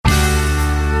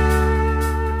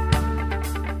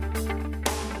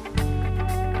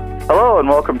and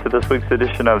welcome to this week's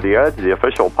edition of The Edge, the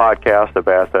official podcast of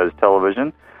Bass Edge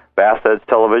Television. Bass Edge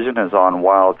Television is on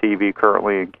Wild TV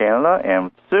currently in Canada, and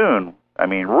soon, I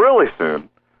mean really soon,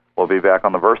 we'll be back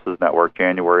on the Versus Network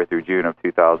January through June of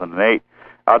 2008.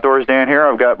 Outdoors Dan here.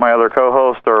 I've got my other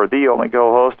co-host, or the only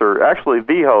co-host, or actually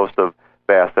the host of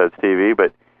Bass Edge TV,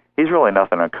 but he's really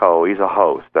nothing a co. He's a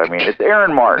host. I mean, it's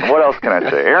Aaron Martin. What else can I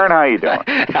say? Aaron, how you doing?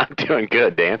 I'm doing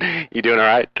good, Dan. You doing all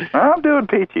right? I'm doing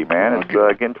peachy, man. It's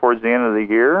getting towards the end of the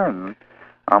year, and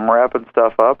I'm wrapping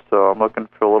stuff up, so I'm looking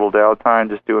for a little downtime,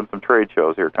 just doing some trade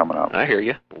shows here coming up. I hear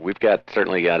you. We've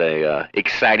certainly got a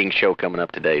exciting show coming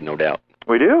up today, no doubt.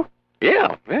 We do?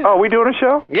 Yeah. Oh, we doing a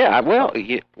show? Yeah, well,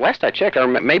 last I checked, or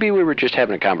maybe we were just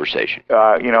having a conversation.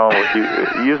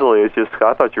 Usually it's just,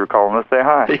 I thought you were calling to say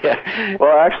hi. Yeah.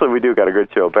 Well, actually, we do got a good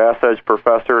show. Bass Edge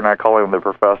Professor, and I call him the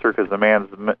Professor because the man's,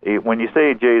 when you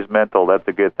say Jay's mental, that's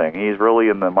a good thing. He's really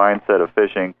in the mindset of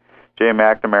fishing. Jay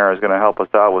McNamara is going to help us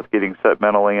out with getting set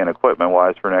mentally and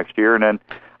equipment-wise for next year. And then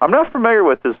I'm not familiar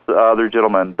with this other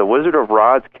gentleman, the Wizard of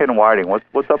Rods, Ken Whiting.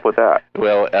 What's up with that?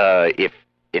 Well,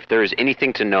 if there is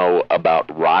anything to know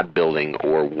about rod building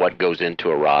or what goes into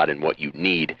a rod and what you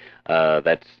need,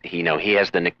 he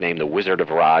has the nickname the Wizard of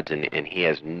Rods, and he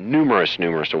has numerous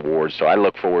awards. So I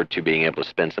look forward to being able to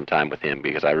spend some time with him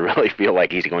because I really feel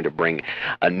like he's going to bring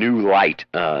a new light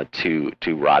to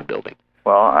rod building.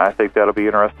 Well, I think that'll be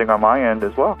interesting on my end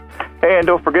as well. Hey, and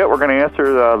don't forget, we're going to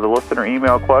answer the listener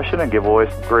email question and give away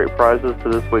some great prizes to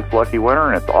this week's lucky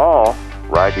winner, and it's all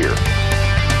right here.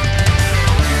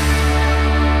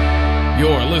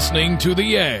 You're listening to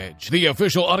The Edge, the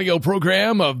official audio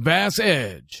program of Bass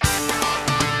Edge.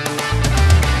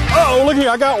 Oh, look here,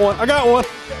 I got one.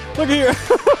 Look here.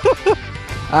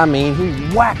 I mean,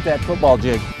 he whacked that football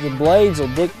jig. The blades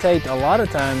will dictate a lot of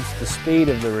times the speed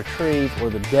of the retrieve or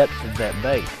the depth of that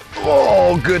bait.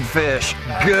 Oh, good fish.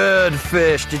 Good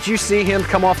fish. Did you see him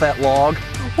come off that log?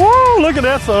 Whoa, look at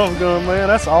that son of a gun, man.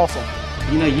 That's awesome.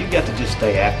 You know, you got to just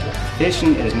stay active.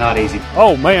 Fishing is not easy.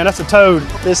 Oh, man, that's a toad.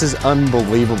 This is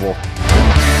unbelievable.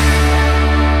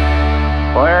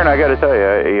 Well, Aaron, I got to tell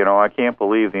you, I can't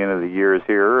believe the end of the year is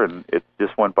here, and it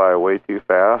just went by way too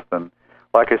fast. And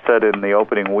like I said in the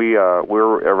opening,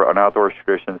 we're on Outdoors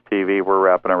Traditions TV. We're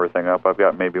wrapping everything up. I've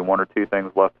got maybe one or two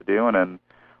things left to do, and then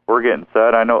we're getting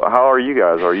set. I know. How are you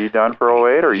guys? Are you done for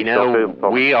 08, or are you still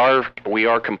filming? We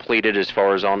are completed as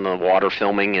far as on the water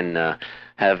filming, and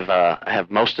have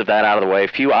most of that out of the way. A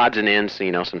few odds and ends,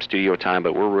 some studio time,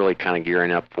 but we're really kind of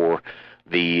gearing up for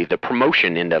the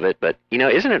promotion end of it. But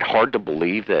isn't it hard to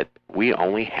believe that we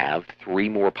only have 3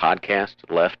 more podcasts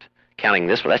left, counting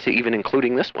this one? That's even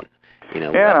including this one. For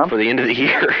the end of the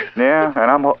year. Yeah, and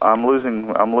I'm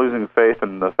losing faith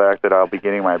in the fact that I'll be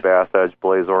getting my Bass Edge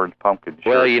Blaze Orange pumpkin shirt.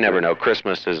 Well, you never know.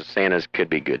 Christmas as Santa's could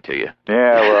be good to you.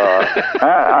 Yeah, well,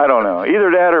 I don't know. Either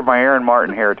that or my Aaron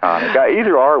Martin hair tonic.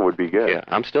 Either or would be good. Yeah,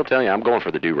 I'm still telling you, I'm going for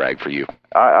the do-rag for you.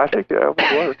 I think that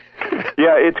would work.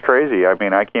 Yeah, it's crazy. I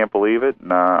mean, I can't believe it.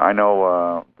 And I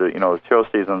know the show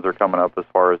seasons are coming up as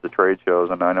far as the trade shows,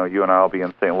 and I know you and I will be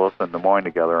in St. Louis and Des Moines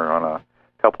together on a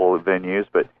couple of venues,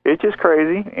 but it's just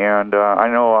crazy, and I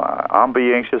know I'll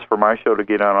be anxious for my show to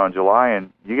get out on July,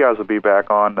 and you guys will be back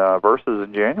on Versus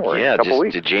in January. Yeah, a couple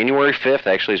weeks. January 5th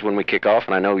actually is when we kick off,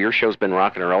 and I know your show's been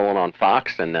rocking and rolling on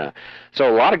Fox, and so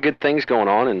a lot of good things going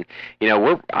on, and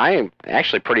I am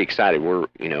actually pretty excited.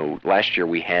 Last year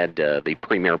we had the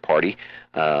premiere party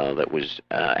that was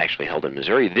actually held in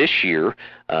Missouri. This year,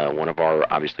 one of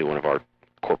our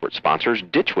corporate sponsors,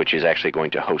 Ditch Witch, is actually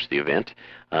going to host the event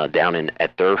down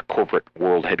at their corporate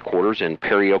world headquarters in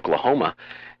Perry, Oklahoma.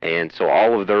 And so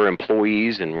all of their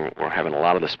employees, and we're having a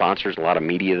lot of the sponsors, a lot of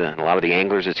media, and a lot of the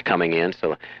anglers that's coming in.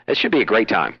 So it should be a great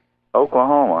time.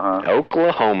 Oklahoma, huh?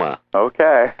 Oklahoma.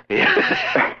 Okay.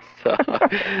 Yeah. So,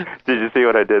 did you see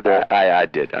what I did there? I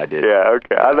did. Yeah,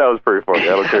 okay. I thought it was pretty funny. I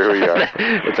don't care who you are.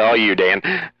 It's all you, Dan.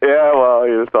 Yeah, well,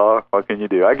 it's all. What can you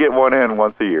do? I get one in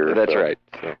once a year. That's right.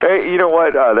 So. Hey, you know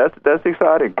what? That's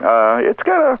exciting.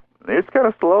 It's kind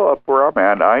of slow up where I'm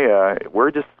at. We're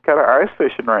just kind of ice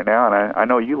fishing right now, and I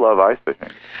know you love ice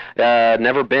fishing.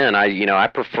 Never been. I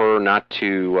prefer not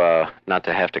to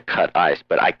have to cut ice,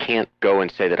 but I can't go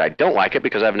and say that I don't like it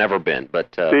because I've never been.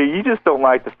 But see, you just don't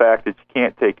like the fact that you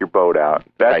can't take your boat out.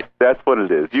 That's what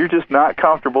it is. You're just not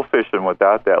comfortable fishing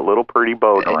without that little pretty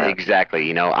boat around.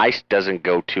 Exactly. Ice doesn't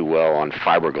go too well on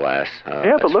fiberglass.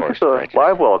 Yeah, but look at the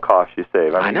live well cost you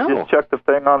save. I know. You just chuck the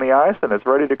thing on the ice and it's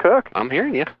ready to cook. I'm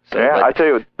hearing you. So, yeah, I tell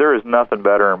you, there is nothing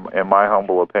better, in my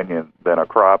humble opinion, than a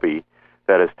crappie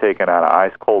that is taken out of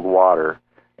ice-cold water,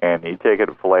 and you take it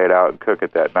and fillet it out and cook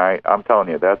it that night. I'm telling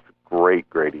you, that's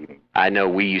great eating. I know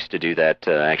we used to do that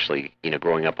actually,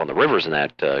 growing up on the rivers and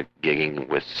that, gigging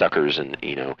with suckers and,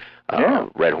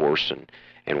 red horse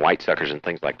and white suckers and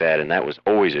things like that. And that was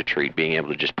always a treat, being able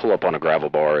to just pull up on a gravel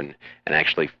bar and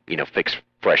actually, fix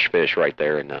fresh fish right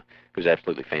there. And it was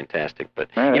absolutely fantastic. But,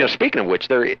 speaking of which,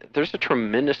 there's a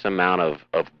tremendous amount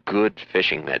of good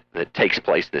fishing that takes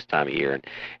place this time of year.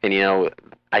 And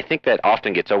I think that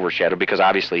often gets overshadowed because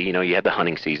obviously, you have the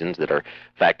hunting seasons that are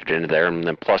factored into there, and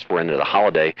then plus we're into the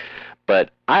holiday. But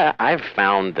I've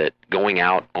found that going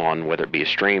out on whether it be a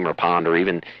stream or pond or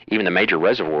even the major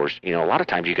reservoirs, a lot of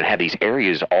times you can have these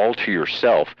areas all to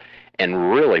yourself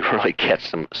and really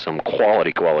catch some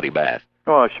quality bass.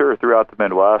 Well, sure, throughout the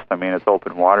Midwest, I mean, it's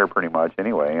open water pretty much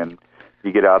anyway, and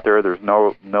you get out there, there's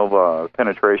no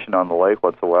penetration on the lake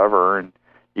whatsoever, and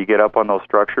you get up on those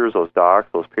structures, those docks,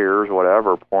 those piers,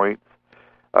 whatever, points,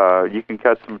 you can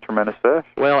catch some tremendous fish.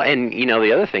 Well, and,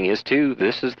 the other thing is, too,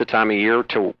 this is the time of year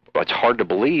it's hard to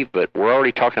believe, but we're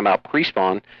already talking about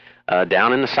pre-spawn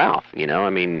down in the south,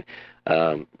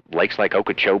 lakes like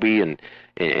Okeechobee and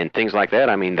things like that.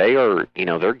 I mean, they are,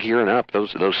 they're gearing up.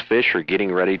 Those fish are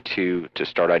getting ready to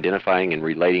start identifying and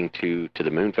relating to the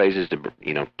moon phases to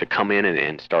come in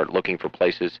and start looking for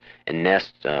places and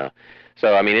nests.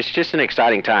 So, I mean, it's just an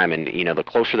exciting time. And, the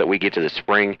closer that we get to the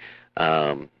spring,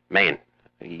 man,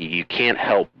 you can't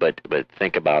help but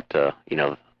think about,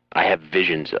 I have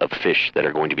visions of fish that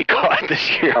are going to be caught this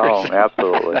year. Oh,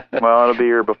 absolutely. Well, it'll be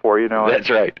here before you know it. That's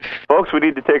right. Folks, we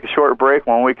need to take a short break.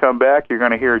 When we come back, you're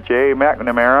going to hear Jay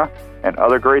McNamara and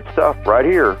other great stuff right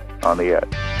here on The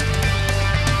Edge.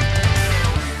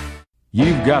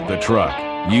 You've got the truck.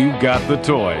 You've got the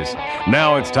toys.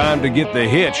 Now it's time to get the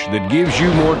hitch that gives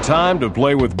you more time to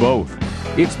play with both.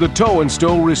 It's the Tow and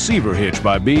Stow Receiver Hitch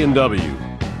by B&W.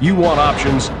 You want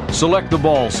options? Select the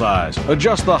ball size,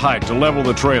 adjust the height to level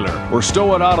the trailer, or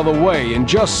stow it out of the way in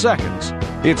just seconds.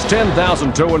 It's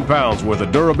 10,000 towing pounds worth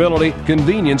of durability,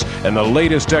 convenience, and the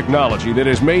latest technology that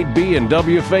has made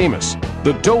B&W famous.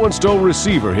 The Tow and Stow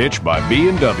Receiver Hitch by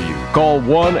B&W. Call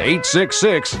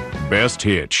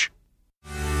 1-866-BEST-HITCH.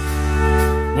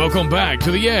 Welcome back to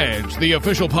The Edge, the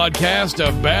official podcast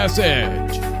of Bass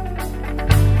Edge.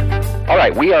 All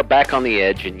right, we are back on The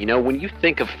Edge, and when you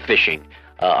think of fishing,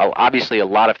 obviously a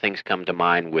lot of things come to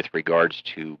mind with regards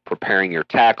to preparing your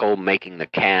tackle, making the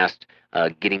cast,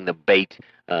 getting the bait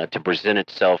to present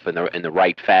itself in the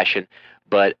right fashion.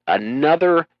 But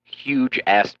another huge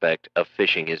aspect of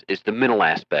fishing is the mental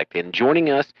aspect. And joining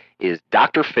us is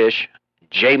Dr. Fish,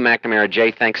 Jay McNamara.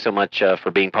 Jay, thanks so much for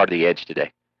being part of The Edge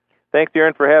today. Thanks,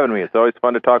 Aaron, for having me. It's always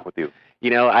fun to talk with you.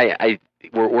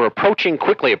 We're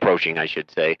quickly approaching, I should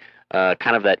say,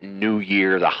 kind of that new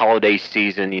year, the holiday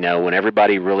season, when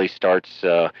everybody really starts,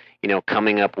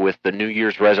 coming up with the New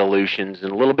Year's resolutions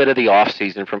and a little bit of the off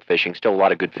season from fishing. Still a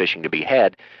lot of good fishing to be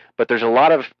had, but there's a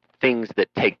lot of things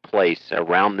that take place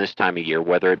around this time of year,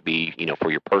 whether it be,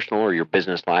 for your personal or your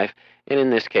business life, and in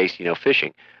this case,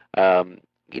 fishing.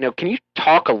 Can you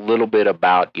talk a little bit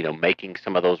about, making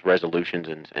some of those resolutions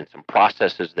and some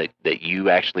processes that you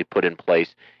actually put in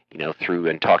place, through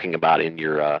and talking about in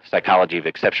your Psychology of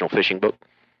Exceptional Fishing book?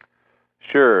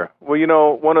 Sure.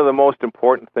 Well, one of the most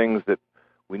important things that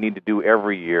we need to do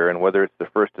every year, and whether it's the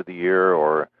first of the year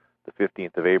or the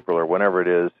 15th of April or whenever it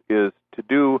is to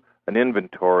do an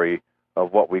inventory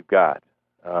of what we've got.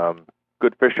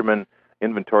 Good fishermen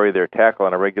inventory their tackle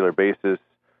on a regular basis.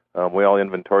 We all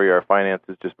inventory our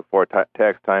finances just before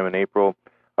tax time in April.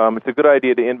 It's a good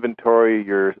idea to inventory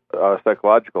your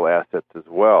psychological assets as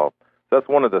well. So that's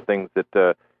one of the things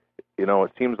that,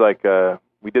 it seems like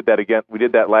we did that again. We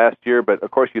did that last year, but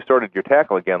of course you sorted your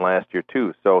tackle again last year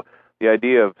too. So the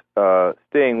idea of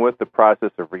staying with the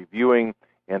process of reviewing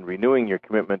and renewing your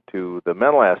commitment to the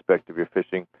mental aspect of your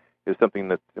fishing is something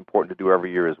that's important to do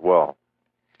every year as well.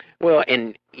 Well,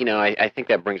 and, I think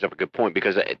that brings up a good point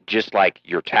because just like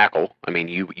your tackle, I mean,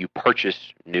 you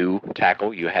purchase new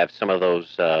tackle. You have some of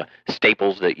those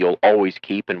staples that you'll always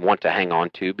keep and want to hang on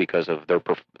to because of their,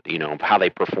 how they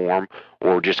perform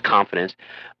or just confidence.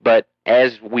 But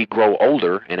as we grow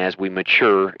older and as we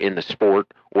mature in the sport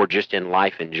or just in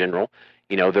life in general,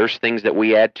 there's things that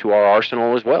we add to our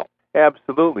arsenal as well.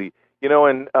 Absolutely.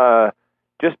 And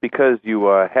just because you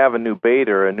have a new bait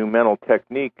or a new mental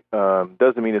technique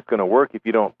doesn't mean it's going to work if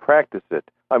you don't practice it.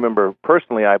 I remember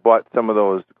personally I bought some of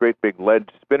those great big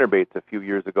lead spinnerbaits a few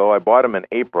years ago. I bought them in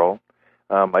April.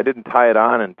 I didn't tie it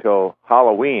on until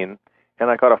Halloween, and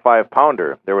I caught a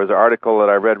 5-pounder. There was an article that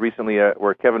I read recently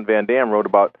where Kevin Van Dam wrote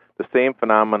about the same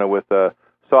phenomena with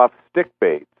soft stick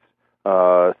baits,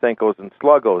 Senkos and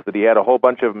Sluggos, that he had a whole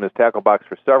bunch of them in his tackle box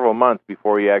for several months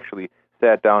before he actually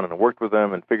sat down and worked with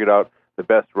them and figured out the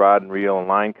best rod and reel and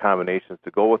line combinations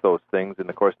to go with those things. And,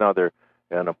 of course, now they're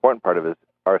an important part of his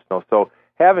arsenal. So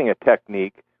having a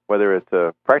technique, whether it's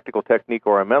a practical technique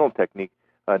or a mental technique,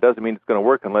 doesn't mean it's going to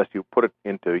work unless you put it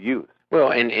into use.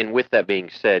 Well, and with that being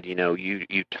said,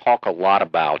 you talk a lot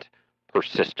about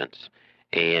persistence,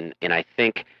 and I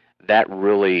think that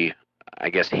really, I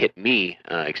guess, hit me,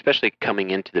 especially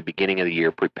coming into the beginning of the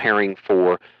year, preparing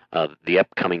for the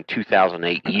upcoming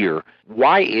 2008 year.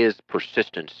 Why is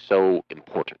persistence so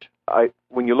important?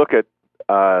 When you look at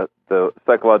the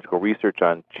psychological research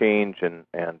on change and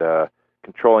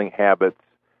controlling habits,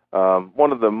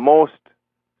 one of the most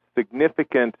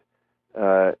significant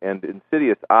and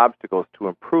insidious obstacles to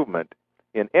improvement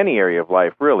in any area of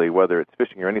life, really, whether it's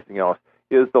fishing or anything else,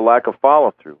 is the lack of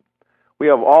follow-through. We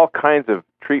have all kinds of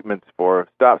treatments for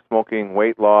stop smoking,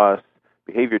 weight loss,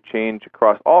 behavior change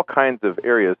across all kinds of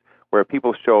areas where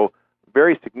people show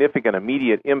very significant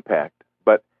immediate impact,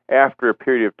 but after a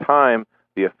period of time,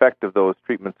 the effect of those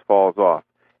treatments falls off.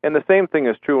 And the same thing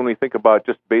is true when we think about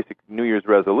just basic New Year's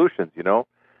resolutions,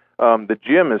 The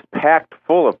gym is packed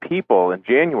full of people in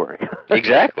January.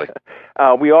 Exactly.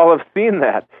 We all have seen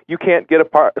that. You can't get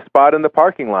a spot in the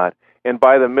parking lot. And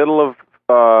by the middle of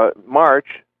March,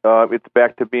 it's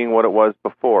back to being what it was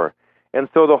before. And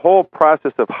so the whole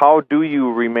process of how do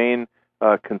you remain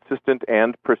consistent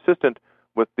and persistent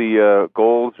with the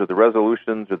goals or the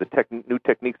resolutions or the new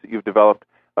techniques that you've developed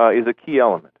is a key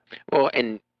element. Well,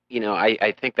 and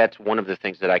I think that's one of the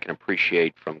things that I can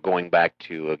appreciate from going back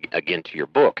to, again, to your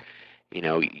book.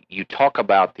 You talk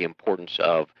about the importance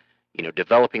of,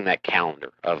 developing that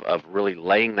calendar, of really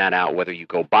laying that out, whether you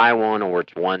go buy one or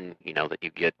it's one, that you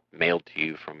get mailed to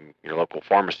you from your local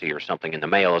pharmacy or something in the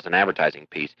mail as an advertising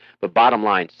piece. But bottom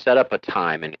line, set up a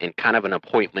time and kind of an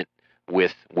appointment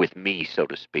with me, so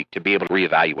to speak, to be able to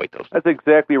reevaluate those. That's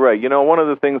exactly right. One of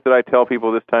the things that I tell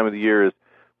people this time of the year is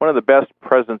one of the best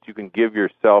presents you can give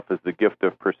yourself is the gift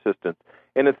of persistence.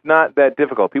 And it's not that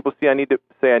difficult. People I need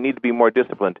to be more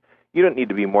disciplined. You don't need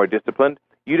to be more disciplined.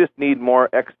 You just need more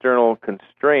external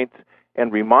constraints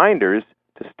and reminders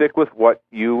to stick with what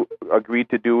you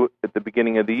agreed to do at the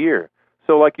beginning of the year.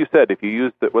 So like you said, if you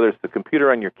use whether it's the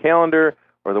computer on your calendar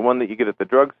or the one that you get at the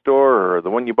drugstore or the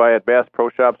one you buy at Bass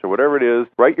Pro Shops or whatever it is,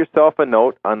 write yourself a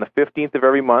note on the 15th of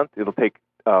every month. It'll take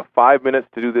 5 minutes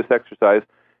to do this exercise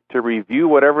to review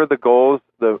whatever the goals,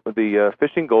 the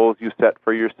fishing goals you set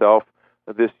for yourself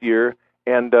this year,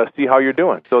 and see how you're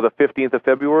doing. So the 15th of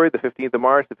February, the 15th of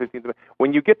March, the 15th of...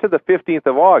 When you get to the 15th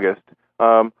of August,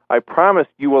 I promise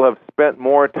you will have spent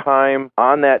more time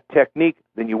on that technique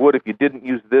than you would if you didn't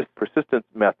use this persistence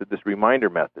method, this reminder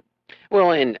method.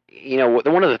 Well, and,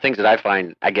 one of the things that I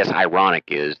find, I guess, ironic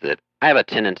is that I have a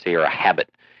tendency or a habit.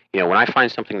 When I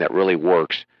find something that really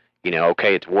works,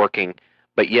 okay, it's working,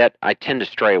 but yet I tend to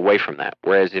stray away from that.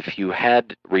 Whereas if you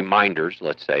had reminders,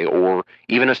 let's say, or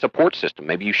even a support system,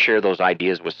 maybe you share those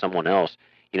ideas with someone else,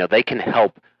 they can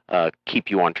help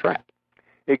keep you on track.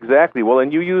 Exactly. Well,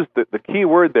 and you used the key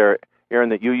word there, Aaron,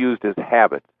 that you used is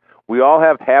habits. We all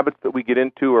have habits that we get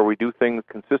into or we do things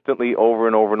consistently over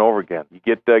and over and over again. You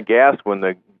get gas when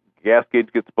the gas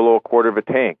gauge gets below a quarter of a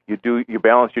tank. You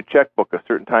balance your checkbook a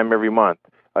certain time every month.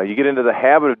 You get into the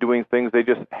habit of doing things, they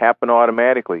just happen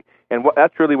automatically. And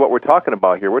that's really what we're talking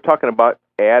about here. We're talking about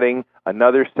adding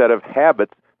another set of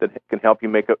habits that can help you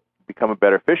become a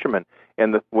better fisherman.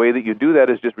 And the way that you do that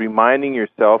is just reminding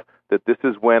yourself that this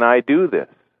is when I do this.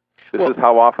 This is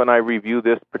how often I review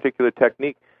this particular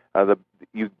technique.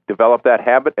 You develop that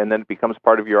habit, and then it becomes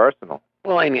part of your arsenal.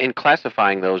 Well, and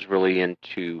classifying those really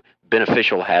into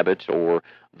beneficial habits or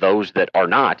those that are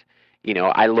not,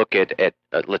 I look at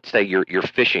let's say your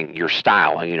fishing, your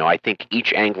style. I think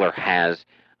each angler has,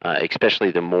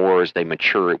 especially the more as they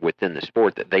mature within the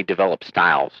sport, that they develop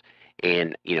styles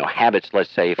and habits. Let's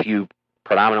say if you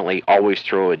predominantly always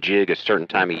throw a jig a certain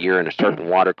time of year in a certain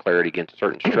water clarity against a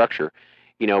certain structure,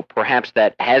 perhaps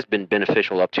that has been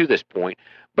beneficial up to this point.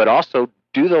 But also,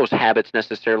 do those habits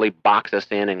necessarily box us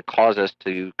in and cause us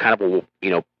to kind of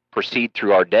proceed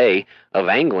through our day of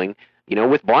angling,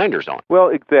 with blinders on? Well,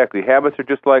 exactly. Habits are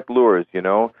just like lures,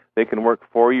 They can work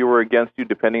for you or against you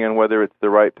depending on whether it's the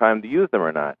right time to use them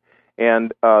or not.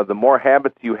 And the more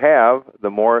habits you have, the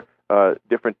more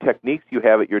different techniques you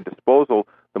have at your disposal,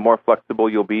 the more flexible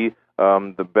you'll be,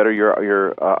 the better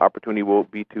your opportunity will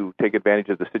be to take advantage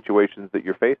of the situations that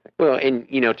you're facing. Well, and,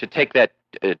 to take that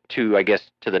to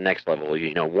the next level,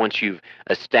 once you've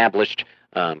established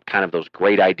kind of those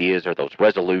great ideas or those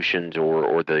resolutions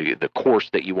or the course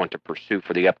that you want to pursue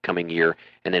for the upcoming year,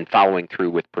 and then following through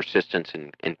with persistence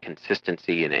and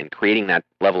consistency and creating that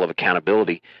level of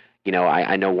accountability, you know,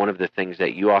 I know one of the things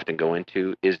that you often go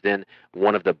into is then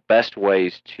one of the best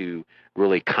ways to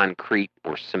really concrete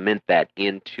or cement that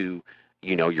into,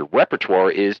 you know, your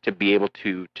repertoire is to be able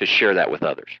to share that with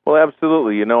others. Well,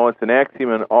 absolutely. You know, it's an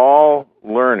axiom in all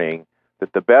learning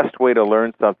that the best way to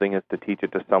learn something is to teach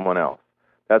it to someone else.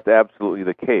 That's absolutely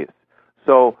the case.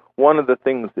 So one of the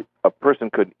things that a person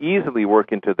could easily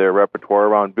work into their repertoire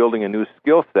around building a new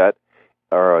skill set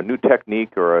or a new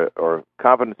technique or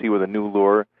competency with a new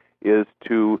lure is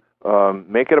to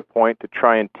make it a point to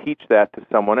try and teach that to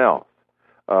someone else.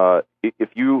 If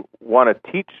you want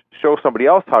to show somebody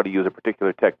else how to use a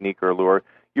particular technique or lure,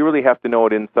 you really have to know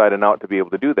it inside and out to be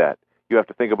able to do that. You have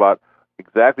to think about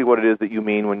exactly what it is that you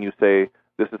mean when you say,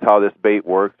 this is how this bait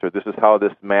works, or this is how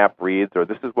this map reads, or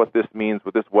this is what this means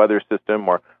with this weather system,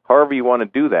 or however you want to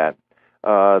do that.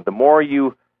 The more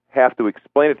you have to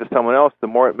explain it to someone else, the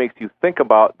more it makes you think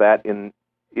about that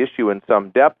issue in some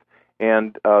depth,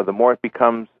 and the more it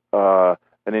becomes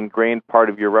an ingrained part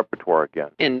of your repertoire again.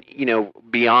 And, you know,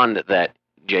 beyond that,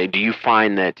 Jay, do you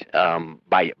find that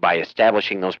by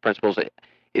establishing those principles,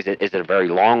 is it a very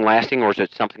long-lasting, or is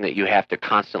it something that you have to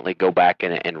constantly go back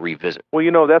and revisit? Well,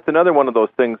 you know, that's another one of those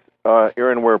things,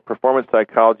 Aaron, where performance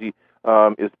psychology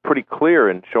is pretty clear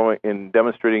in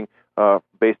demonstrating,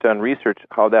 based on research,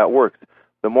 how that works.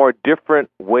 The more different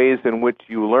ways in which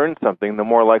you learn something, the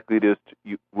more likely it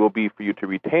will be for you to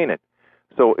retain it.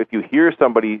 So if you hear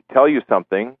somebody tell you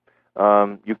something,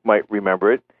 you might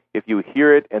remember it. If you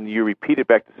hear it and you repeat it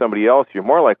back to somebody else, you're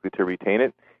more likely to retain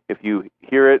it. If you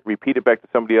hear it, repeat it back to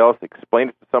somebody else, explain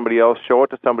it to somebody else, show it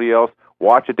to somebody else,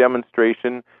 watch a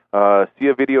demonstration, see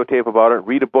a videotape about it,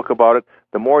 read a book about it,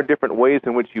 the more different ways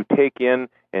in which you take in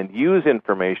and use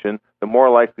information, the more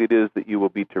likely it is that you will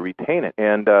be to retain it.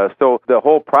 And so the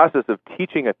whole process of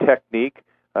teaching a technique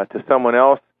to someone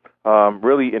else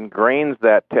really ingrains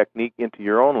that technique into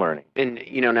your own learning. And,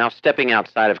 you know, now stepping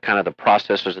outside of kind of the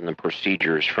processes and the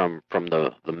procedures from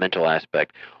the mental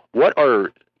aspect, what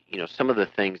are, you know, some of the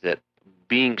things that,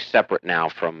 being separate now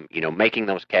from, you know, making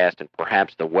those casts and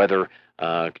perhaps the weather,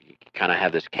 you kind of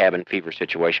have this cabin fever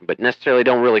situation, but necessarily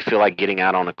don't really feel like getting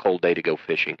out on a cold day to go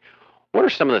fishing. What are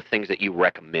some of the things that you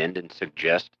recommend and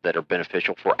suggest that are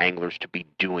beneficial for anglers to be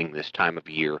doing this time of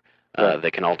year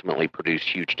that can ultimately produce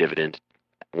huge dividends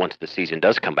once the season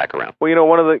does come back around? Well, you know,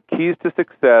 one of the keys to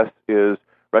success is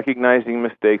recognizing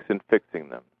mistakes and fixing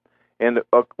them. And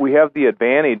we have the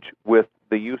advantage with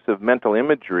the use of mental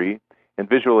imagery and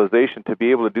visualization to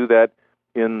be able to do that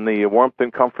in the warmth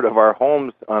and comfort of our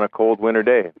homes on a cold winter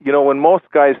day. You know, when most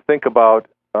guys think about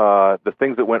the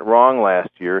things that went wrong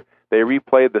last year, they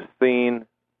replay the scene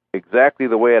exactly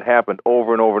the way it happened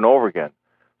over and over and over again.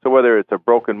 So whether it's a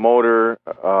broken motor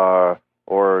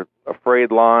or a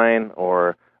frayed line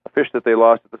or a fish that they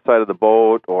lost at the side of the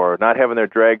boat or not having their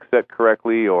drag set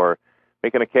correctly or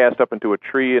making a cast up into a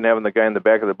tree and having the guy in the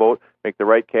back of the boat make the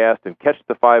right cast and catch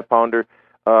the 5-pounder,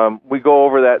 we go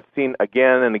over that scene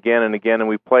again and again and again, and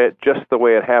we play it just the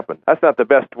way it happened. That's not the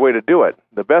best way to do it.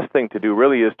 The best thing to do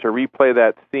really is to replay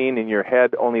that scene in your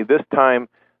head, only this time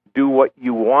do what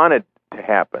you wanted to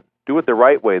happen. Do it the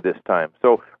right way this time.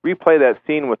 So replay that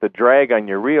scene with a drag on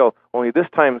your reel, only this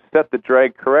time set the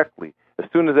drag correctly. As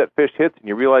soon as that fish hits and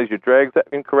you realize your drag's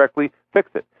incorrectly,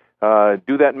 fix it.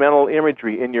 Do that mental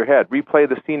imagery in your head. Replay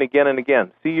the scene again and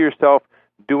again. See yourself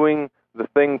doing the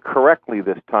thing correctly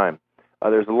this time.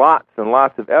 There's lots and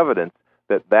lots of evidence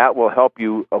that will help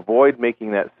you avoid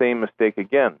making that same mistake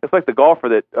again. It's like the golfer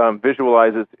that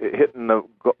visualizes hitting the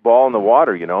ball in the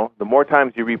water, you know. The more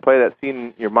times you replay that scene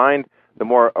in your mind, the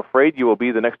more afraid you will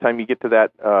be the next time you get to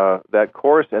that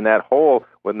course and that hole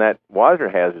when that water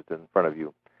hazard's in front of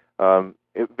you.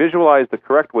 Visualize the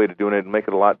correct way to do it and make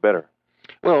it a lot better.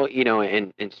 Well, you know,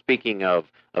 and speaking of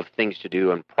things to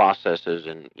do and processes,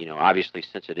 and, you know, obviously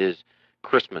since it is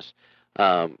Christmas,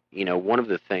 you know, one of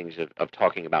the things of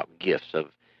talking about gifts, of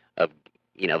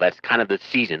you know, that's kind of the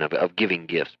season of giving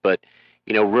gifts. But,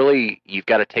 you know, really you've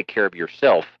got to take care of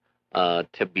yourself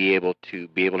to be able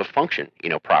to function, you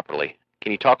know, properly.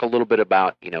 Can you talk a little bit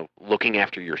about, you know, looking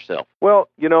after yourself? Well,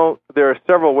 you know, there are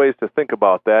several ways to think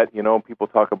about that. You know, people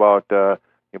talk about the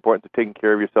importance of taking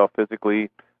care of yourself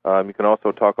physically. You can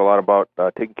also talk a lot about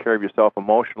taking care of yourself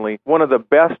emotionally. One of the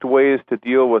best ways to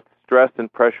deal with stress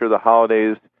and pressure of the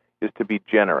holidays is to be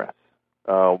generous.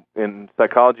 In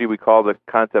psychology, we call the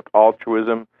concept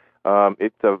altruism.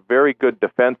 It's a very good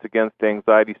defense against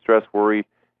anxiety, stress, worry,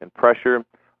 and pressure.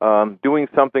 Doing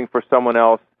something for someone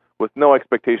else with no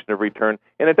expectation of return.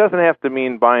 And it doesn't have to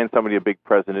mean buying somebody a big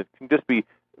present. It can just be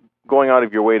going out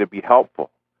of your way to be helpful,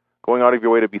 going out of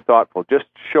your way to be thoughtful, just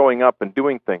showing up and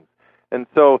doing things. And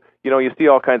so you see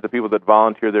all kinds of people that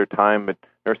volunteer their time at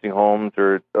nursing homes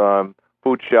or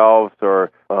food shelves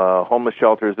or homeless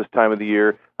shelters this time of the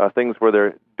year, things where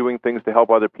they're doing things to help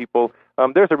other people.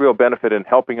 There's a real benefit in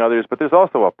helping others, but there's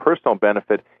also a personal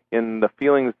benefit in the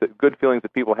good feelings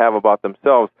that people have about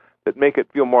themselves that make it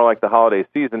feel more like the holiday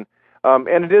season.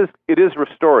 And it is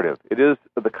restorative. It is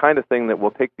the kind of thing that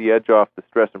will take the edge off the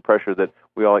stress and pressure that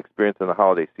we all experience in the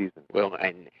holiday season. Well,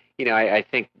 and I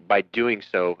think by doing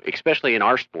so, especially in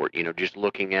our sport, just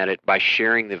looking at it, by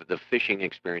sharing the fishing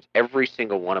experience, every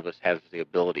single one of us has the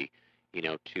ability,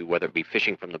 to, whether it be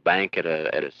fishing from the bank at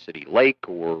a city lake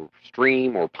or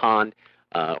stream or pond,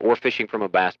 or fishing from a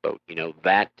bass boat.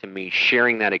 That, to me,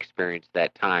 sharing that experience,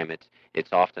 that time, it's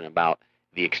often about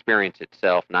the experience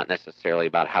itself, not necessarily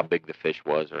about how big the fish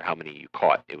was or how many you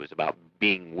caught. It was about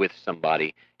being with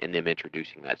somebody and them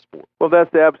introducing that sport. Well,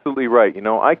 that's absolutely right.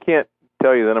 I can't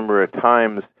tell you the number of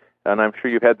times, and I'm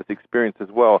sure you've had this experience as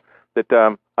well,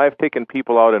 that I've taken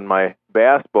people out in my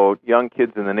bass boat, young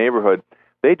kids in the neighborhood.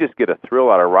 They just get a thrill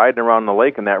out of riding around the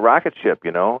lake in that rocket ship,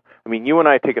 I mean, you and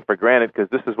I take it for granted because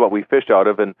this is what we fish out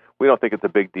of, and we don't think it's a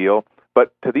big deal.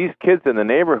 But to these kids in the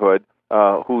neighborhood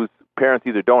whose parents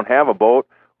either don't have a boat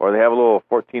or they have a little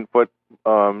 14-foot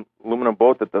aluminum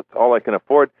boat that's all they can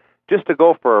afford, just to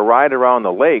go for a ride around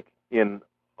the lake in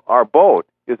our boat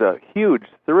is a huge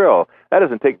thrill. That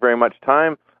doesn't take very much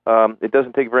time. It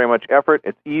doesn't take very much effort.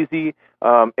 It's easy,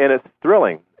 and it's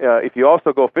thrilling. If you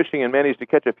also go fishing and manage to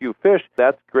catch a few fish,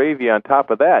 that's gravy on top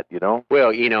of that,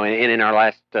 Well, and in our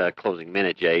last closing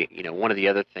minute, Jay, one of the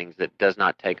other things that does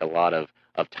not take a lot of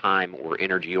time or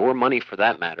energy or money for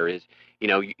that matter is,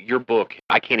 your book.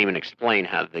 I can't even explain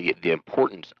how the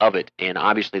importance of it, and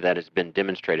obviously that has been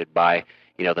demonstrated by,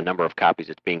 the number of copies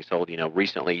that's being sold.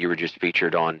 Recently you were just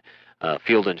featured on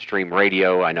Field and Stream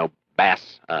Radio. I know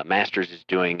Bass Masters is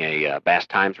doing Bass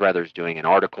Times rather is doing an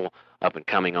article up and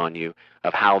coming on you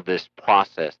of how this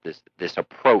process, this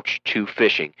approach to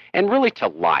fishing and really to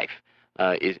life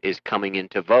is coming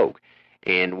into vogue.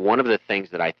 And one of the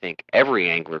things that I think every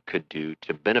angler could do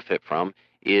to benefit from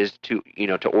is to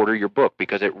order your book,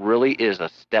 because it really is a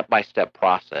step-by-step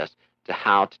process to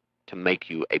how to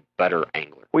make you a better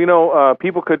angler. Well,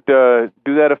 people could do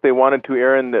that if they wanted to,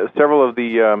 Aaron. Several of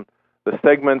the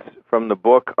segments from the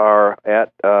book are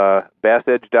at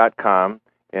bassedge.com,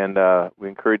 and we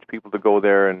encourage people to go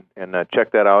there and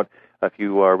check that out. If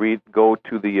you go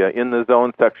to the In the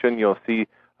Zone section, you'll see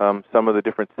some of the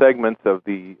different segments of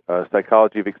the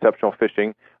Psychology of Exceptional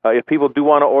Fishing. If people do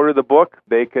want to order the book,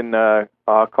 they can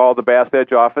call the Bass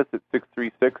Edge office at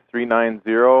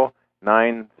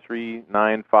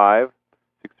 636-390-9395,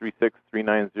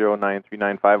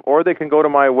 636-390-9395, or they can go to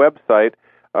my website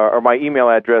or my email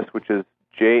address, which is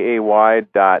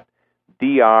jay.drfish,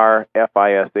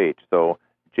 so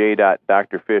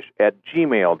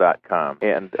j.drfish@gmail.com,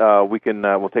 and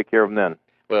we'll take care of them then.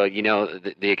 Well,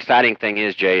 the exciting thing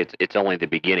is, Jay, it's only the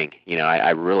beginning. I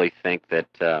really think that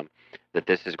that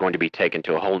this is going to be taken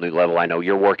to a whole new level. I know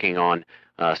you're working on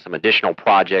some additional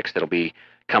projects that'll be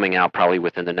coming out probably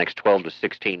within the next 12 to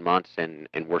 16 months, and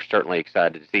we're certainly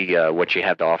excited to see what you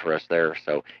have to offer us there.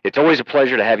 So it's always a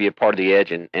pleasure to have you a part of The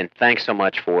Edge, and thanks so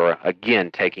much for,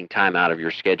 again, taking time out of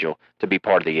your schedule to be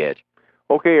part of The Edge.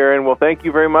 Okay, Aaron. Well, thank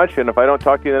you very much, and if I don't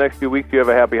talk to you in the next few weeks, you have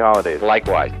a happy holidays.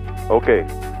 Likewise. Okay.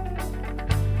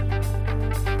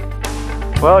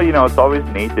 Well, it's always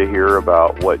neat to hear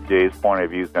about what Jay's point of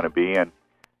view is going to be, and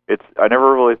I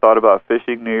never really thought about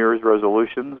fishing New Year's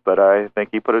resolutions, but I think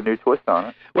he put a new twist on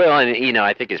it. Well, and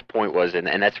I think his point was, and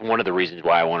that's one of the reasons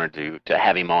why I wanted to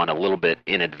have him on a little bit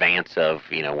in advance of,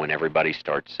 when everybody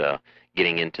starts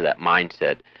getting into that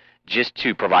mindset, just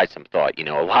to provide some thought.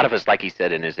 A lot of us, like he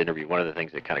said in his interview, one of the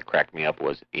things that kind of cracked me up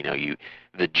was,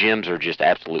 the gyms are just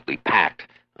absolutely packed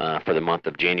for the month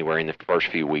of January and the first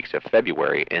few weeks of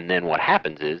February. And then what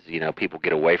happens is, people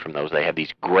get away from those. They have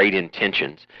these great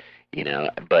intentions,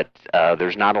 but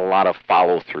there's not a lot of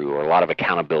follow-through or a lot of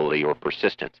accountability or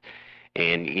persistence.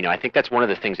 And, I think that's one of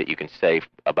the things that you can say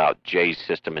about Jay's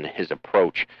system and his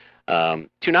approach to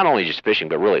not only just fishing,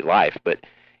 but really life. But,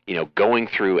 going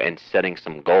through and setting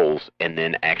some goals and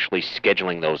then actually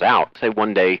scheduling those out, say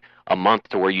one day a month,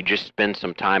 to where you just spend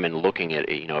some time and looking at,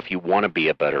 if you want to be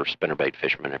a better spinnerbait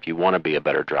fisherman, if you want to be a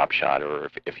better drop shot, or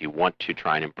if you want to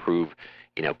try and improve,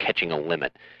 catching a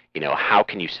limit, how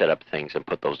can you set up things and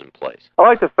put those in place? I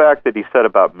like the fact that he said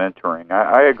about mentoring.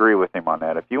 I agree with him on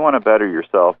that. If you want to better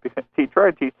yourself,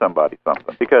 try to teach somebody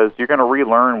something, because you're going to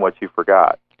relearn what you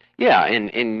forgot. Yeah,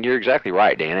 and you're exactly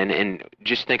right, Dan. And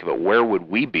just think about where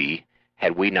would we be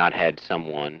had we not had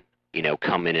someone,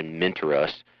 come in and mentor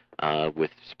us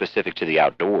with specific to the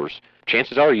outdoors,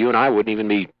 chances are you and I wouldn't even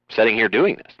be sitting here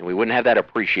doing this. And we wouldn't have that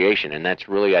appreciation. And that's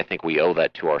really, I think we owe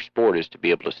that to our sport, is to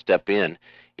be able to step in,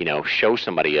 show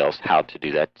somebody else how to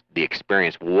do that, the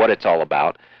experience, what it's all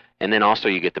about. And then also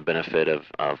you get the benefit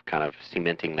of kind of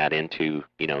cementing that into,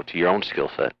 to your own skill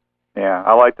set. Yeah,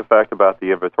 I like the fact about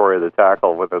the inventory of the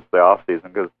tackle when it's the off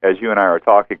season, because as you and I are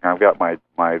talking, I've got my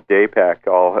day pack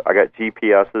I got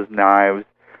GPSs, knives,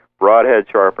 broadhead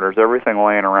sharpeners, everything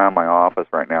laying around my office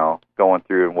right now, going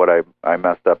through and what I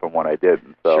messed up and what I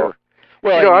didn't. So, sure.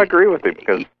 Well, I agree with him,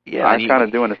 because I'm kind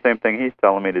of doing the same thing he's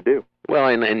telling me to do. Well,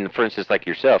 and for instance, like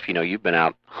yourself, you've been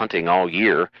out hunting all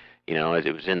year. As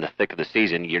it was in the thick of the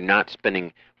season, you're not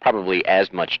spending probably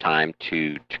as much time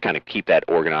to kind of keep that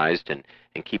organized and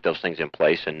keep those things in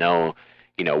place and know,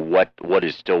 what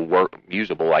is still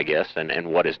usable, I guess,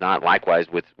 and what is not. Likewise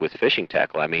with fishing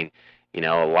tackle. I mean,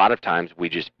 a lot of times we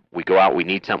go out, we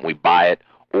need something, we buy it,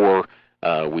 or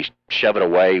we shove it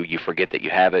away, you forget that you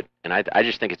have it. And I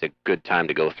just think it's a good time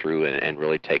to go through and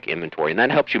really take inventory. And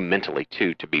that helps you mentally,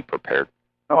 too, to be prepared.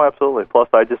 Oh, absolutely. Plus,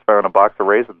 I just found a box of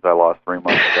raisins I lost 3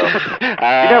 months ago.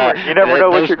 You never know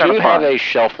what you're going to find. Those do have a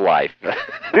shelf life.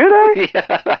 Do they?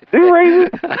 Yeah. Do raisins?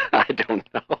 I don't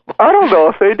know. I don't know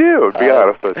if they do, to be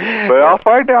honest with you. But I'll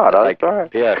find out.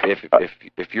 Yeah,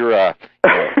 if you're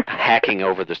hacking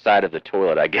over the side of the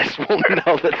toilet, I guess we'll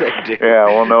know that they do. Yeah,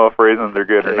 we'll know if raisins are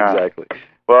good or not. Exactly.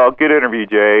 Well, good interview,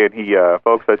 Jay. And he,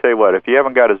 folks, I tell you what, if you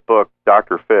haven't got his book,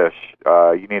 Dr. Fish,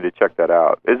 you need to check that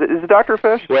out. Is it Dr.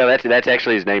 Fish? Well, that's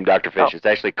actually his name, Dr. Fish. Oh. It's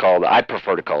actually called, I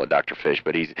prefer to call it Dr. Fish,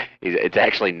 but it's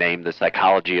actually named The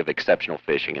Psychology of Exceptional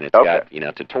Fishing, and it's got,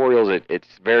 tutorials. It's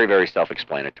very, very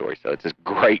self-explanatory. So it's a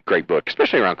great, great book,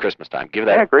 especially around Christmas time. Give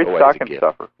that great away stocking as a gift.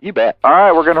 stuffer. You bet. All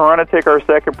right, we're going to run and take our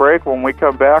second break. When we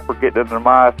come back, we're getting into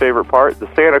my favorite part, the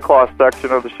Santa Claus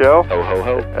section of the show. Ho, ho,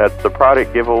 ho. That's the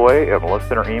product giveaway and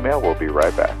listener email. We'll be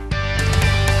right back.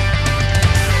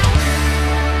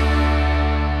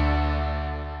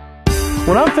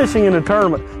 When I'm fishing in a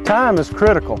tournament, time is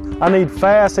critical. I need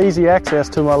fast, easy access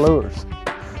to my lures.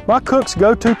 My Cook's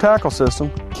go-to tackle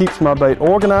system keeps my bait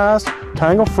organized,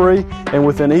 tangle-free, and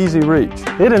within easy reach.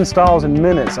 It installs in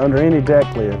minutes under any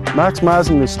deck lid,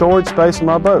 maximizing the storage space in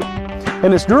my boat.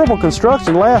 And its durable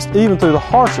construction lasts even through the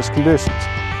harshest conditions.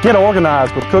 Get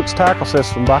organized with Cook's tackle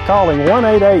system by calling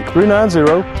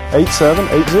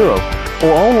 1-888-390-8780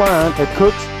 or online at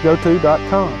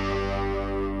cooksgoto.com.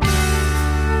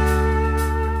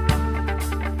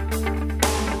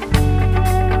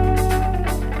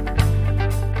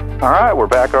 All right, we're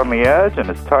back on the edge, and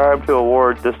it's time to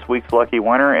award this week's lucky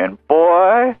winner. And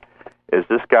boy, is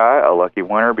this guy a lucky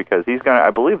winner, because he's going to,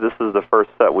 I believe this is the first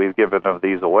set we've given of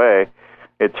these away.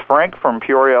 It's Frank from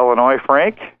Peoria, Illinois.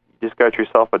 Frank, you just got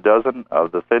yourself a dozen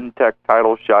of the FinTech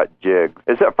Title Shot jigs.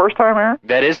 Is that first time, Aaron?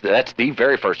 That's the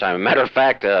very first time. As a matter of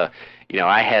fact, I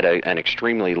had an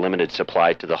extremely limited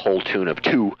supply to the whole tune of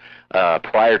 2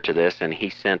 prior to this, and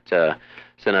he sent us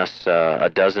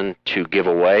a dozen to give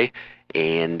away.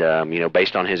 And,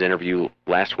 based on his interview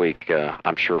last week,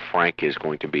 I'm sure Frank is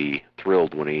going to be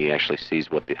thrilled when he actually sees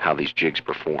how these jigs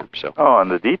perform. So. Oh, and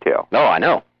the detail. Oh, I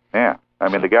know. Yeah. I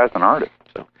mean, the guy's an artist.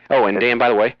 So. Oh, and Dan, by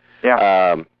the way, you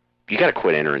got to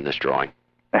quit entering this drawing.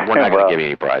 We're not going to give you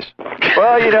any prize.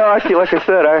 Well, actually, like I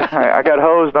said, I got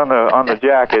hosed on the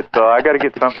jacket, so I got to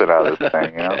get something out of this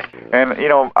thing, And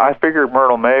I figured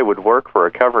Myrtle May would work for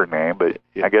a cover name, but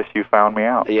I guess you found me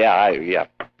out. Yeah.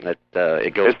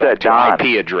 It goes it's back that Don. to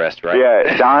IP address, right?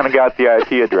 Yeah, Don got the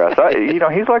IP address.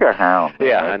 He's like a hound.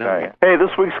 Yeah, I know. Hey,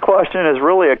 this week's question is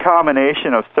really a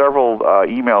combination of several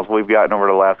emails we've gotten over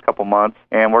the last couple months,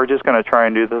 and we're just going to try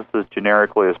and do this as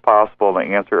generically as possible to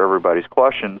answer everybody's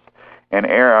questions. And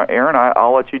Aaron,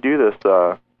 I'll let you do this.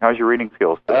 How's your reading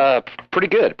skills today? Pretty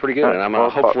good. And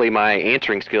hopefully my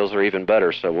answering skills are even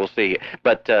better, so we'll see.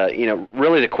 But,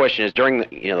 really the question is, during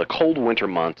the cold winter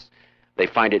months, they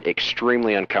find it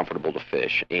extremely uncomfortable to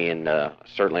fish. And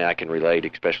certainly I can relate,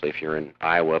 especially if you're in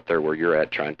Iowa up there where you're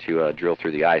at trying to drill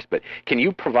through the ice. But can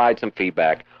you provide some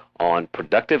feedback on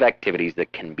productive activities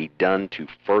that can be done to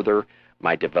further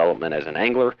my development as an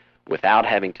angler without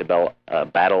having to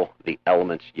battle the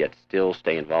elements, yet still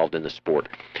stay involved in the sport?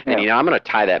 And, I'm going to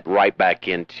tie that right back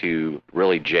into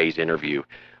really Jay's interview.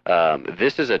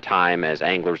 This is a time as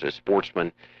anglers, as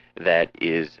sportsmen, that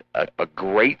is a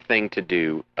great thing to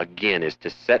do, again, is to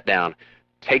set down,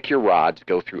 take your rods,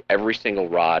 go through every single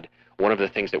rod. One of the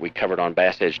things that we covered on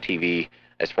Bass Edge TV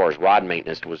as far as rod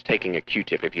maintenance was taking a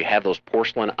Q-tip. If you have those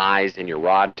porcelain eyes in your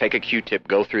rod, take a Q-tip,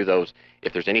 go through those.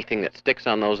 If there's anything that sticks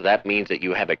on those, that means that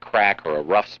you have a crack or a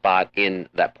rough spot in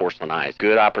that porcelain eyes.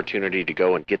 Good opportunity to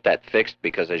go and get that fixed,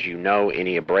 because as you know,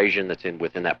 any abrasion that's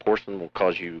within that porcelain will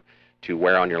cause you to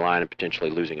wear on your line and potentially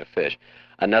losing a fish.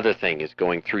 Another thing is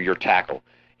going through your tackle.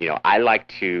 I like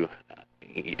to,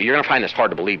 you're going to find this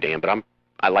hard to believe, Dan, but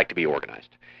I like to be organized.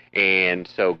 And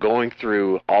so going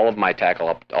through all of my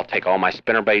tackle, I'll take all my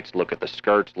spinner baits, look at the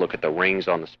skirts, look at the rings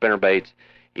on the spinner baits,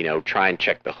 try and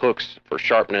check the hooks for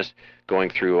sharpness, going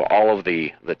through all of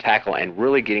the tackle and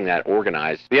really getting that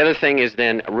organized. The other thing is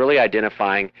then really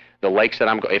identifying the lakes that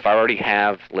if I already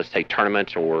have, let's say,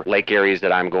 tournaments or lake areas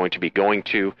that I'm going to be going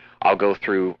to, I'll go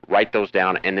through, write those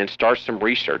down, and then start some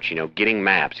research, getting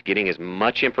maps, getting as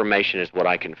much information as what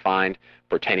I can find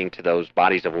pertaining to those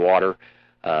bodies of water.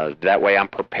 That way I'm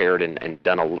prepared and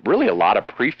done really a lot of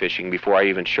pre-fishing before I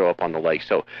even show up on the lake.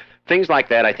 So things like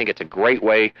that, I think it's a great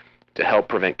way to help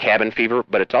prevent cabin fever,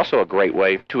 but it's also a great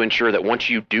way to ensure that once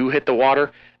you do hit the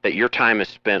water, that your time is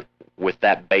spent with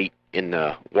that bait in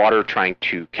the water trying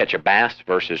to catch a bass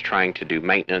versus trying to do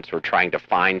maintenance or trying to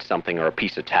find something or a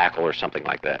piece of tackle or something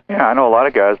like that. Yeah, I know a lot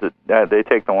of guys that they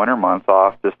take the winter months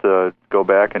off just to go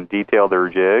back and detail their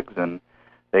jigs, and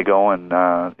they go and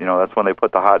that's when they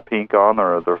put the hot pink on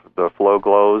or the flow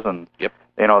glows, and yep.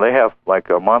 They have like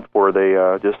a month where they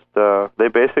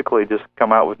basically just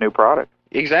come out with new product.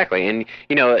 Exactly, and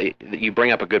you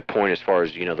bring up a good point as far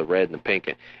as the red and the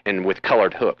pink, and with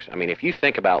colored hooks. I mean, if you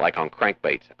think about like on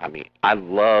crankbaits, I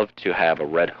love to have a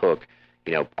red hook,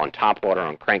 on topwater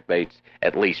on crankbaits,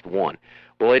 at least one.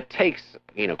 Well, it takes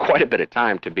quite a bit of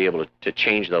time to be able to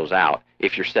change those out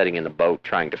if you're setting in the boat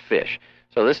trying to fish.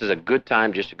 So this is a good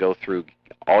time just to go through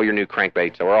all your new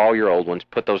crankbaits or all your old ones,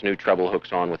 put those new treble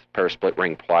hooks on with a pair of split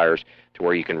ring pliers to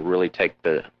where you can really take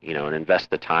and invest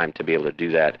the time to be able to do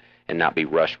that and not be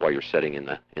rushed while you're sitting in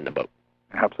the boat.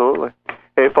 Absolutely.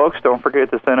 Hey, folks, don't forget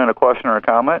to send in a question or a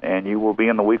comment, and you will be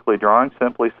in the weekly drawing.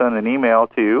 Simply send an email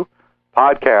to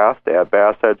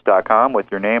podcast@bassheads.com with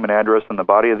your name and address in the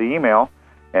body of the email,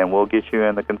 and we'll get you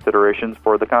in the considerations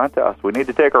for the contest. We need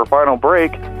to take our final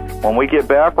break. When we get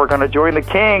back, we're going to join the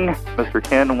king, Mr.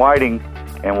 Ken Whiting,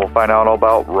 and we'll find out all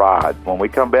about rods when we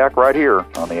come back right here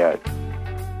on The Edge.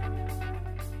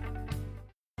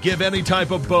 Give any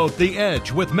type of boat the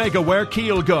edge with MegaWare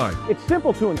Keel Guard. It's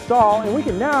simple to install, and we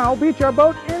can now beach our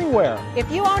boat anywhere.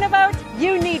 If you own a boat,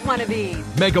 you need one of these.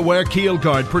 MegaWare Keel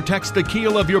Guard protects the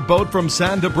keel of your boat from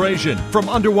sand abrasion, from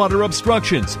underwater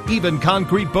obstructions, even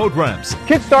concrete boat ramps.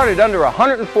 Kit started under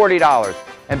 $140,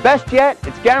 and best yet,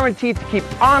 it's guaranteed to keep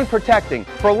on protecting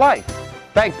for life.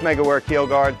 Thanks, MegaWare Keel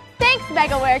Guard. Thanks,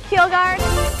 MegaWare Keel Guard.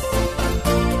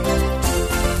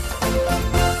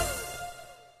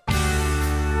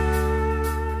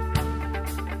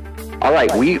 All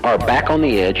right, we are back on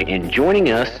the edge, and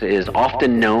joining us is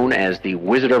often known as the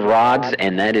Wizard of Rods,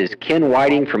 and that is Ken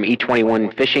Whiting from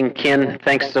E21 Fishing. Ken,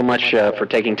 thanks so much for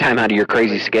taking time out of your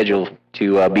crazy schedule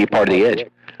to be a part of the Edge.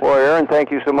 Well, Aaron, thank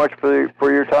you so much for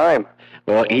your time.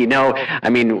 Well,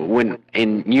 when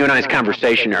in you and I's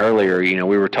conversation earlier,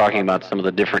 we were talking about some of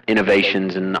the different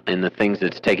innovations and the things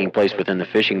that's taking place within the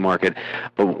fishing market.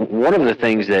 But one of the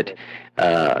things that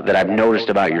I've noticed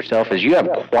about yourself is you have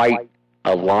quite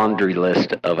a laundry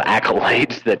list of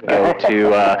accolades that go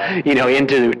to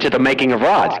into the making of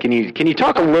rods. Can you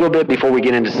talk a little bit before we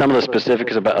get into some of the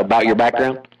specifics about your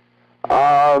background?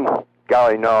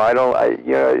 Golly, no, I don't.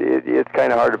 It's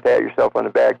kind of hard to pat yourself on the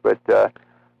back, but I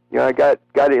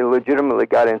legitimately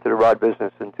got into the rod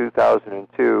business in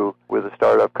 2002 with a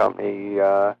startup company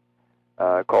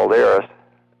called Aris,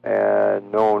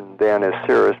 and known then as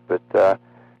Cirrus. But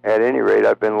at any rate,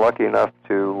 I've been lucky enough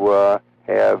to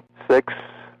have 6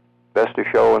 Best of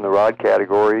Show in the rod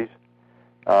categories,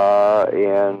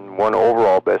 and 1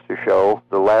 overall Best of Show.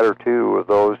 The latter 2 of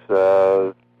those,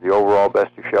 the overall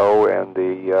Best of Show and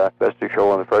the Best of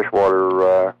Show in the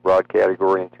freshwater rod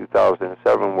category in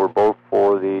 2007, were both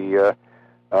for the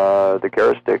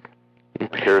Karastick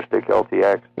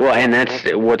LTX. Well, and that's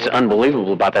what's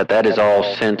unbelievable about that. That is all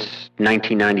since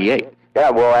 1998. Yeah,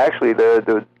 well, actually,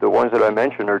 the ones that I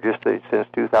mentioned are just since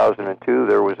 2002.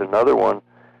 There was another one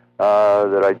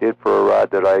that I did for a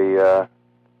rod that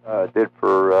I did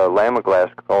for Lamiglas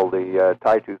called the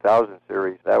Ty 2000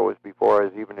 series. That was before I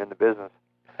was even in the business.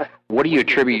 What do you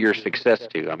attribute your success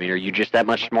to? I mean, are you just that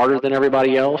much smarter than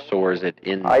everybody else, or is it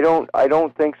in? I don't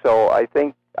think so. I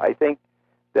think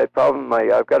that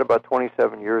probably I've got about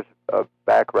 27 years of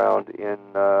background in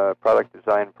product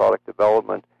design, product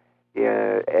development,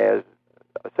 as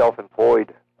a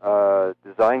self-employed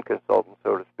design consultant,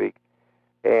 so to speak.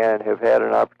 and have had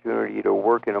an opportunity to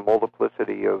work in a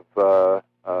multiplicity of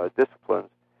disciplines,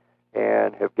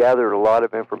 and have gathered a lot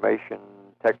of information,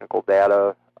 technical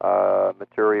data,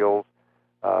 materials,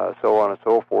 so on and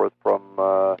so forth from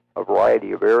a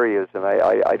variety of areas. And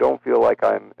I don't feel like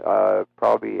I'm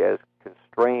probably as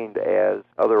constrained as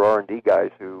other R&D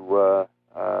guys who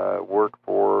work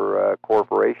for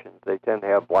corporations. They tend to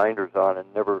have blinders on and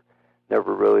never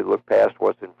really look past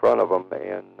what's in front of them.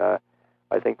 And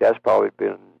I think that's probably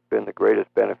been the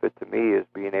greatest benefit to me, is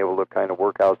being able to kind of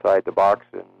work outside the box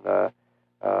and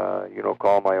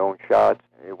call my own shots.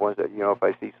 It was that, if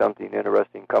I see something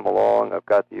interesting come along, I've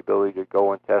got the ability to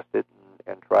go and test it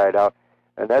and try it out.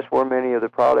 And that's where many of the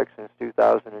products since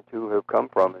 2002 have come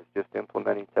from, is just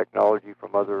implementing technology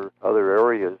from other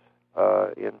areas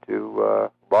into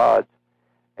rods,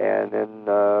 and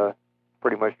then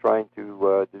pretty much trying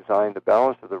to design the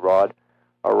balance of the rod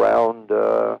around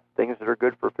things that are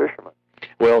good for fishermen.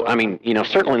 Well, I mean,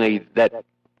 certainly that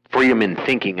freedom in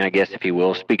thinking, I guess, if you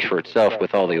will, speaks for itself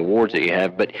with all the awards that you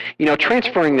have. But,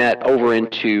 transferring that over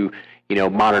into,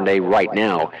 modern day right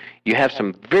now, you have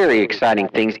some very exciting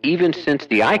things, even since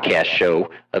the ICAST show,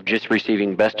 of just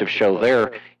receiving Best of Show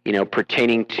there,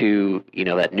 pertaining to,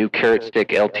 that new carrot stick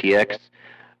LTX.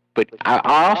 But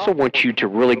I also want you to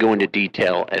really go into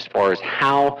detail as far as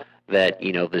how that,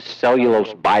 the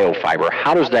cellulose biofiber,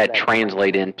 how does that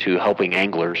translate into helping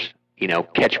anglers,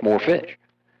 catch more fish?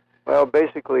 Well,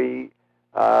 basically,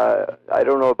 I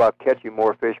don't know about catching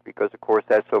more fish, because, of course,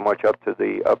 that's so much up to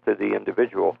the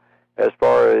individual. As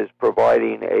far as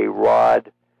providing a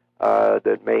rod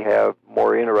that may have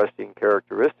more interesting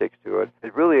characteristics to it,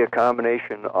 it's really a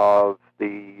combination of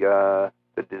the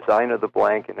design of the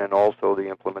blank and then also the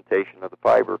implementation of the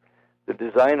fiber. The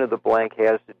design of the blank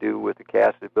has to do with the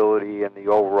castability and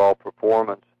the overall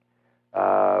performance,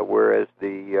 whereas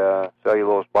the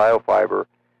cellulose biofiber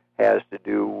has to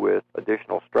do with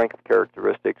additional strength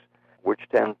characteristics, which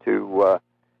tend to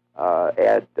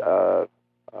add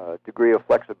degree of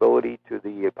flexibility to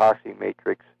the epoxy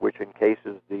matrix, which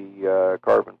encases the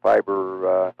carbon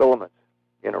fiber filaments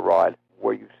in a rod.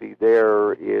 What you see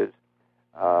there is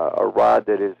a rod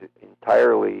that is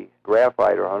entirely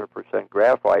graphite, or 100%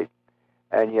 graphite,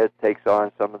 and yet takes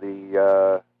on some of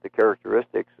the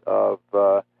characteristics of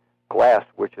glass,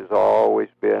 which has always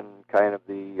been kind of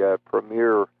the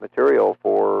premier material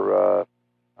for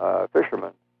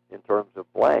fishermen in terms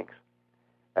of blanks.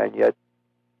 And yet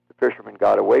the fishermen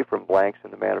got away from blanks,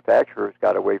 and the manufacturers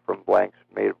got away from blanks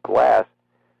made of glass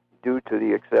due to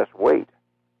the excess weight.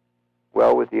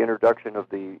 Well, with the introduction of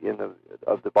the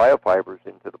biofibers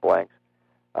into the blanks,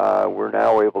 we're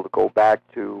now able to go back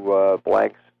to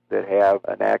blanks that have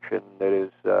an action that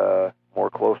is more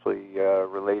closely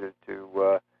related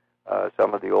to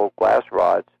some of the old glass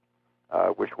rods,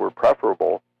 which were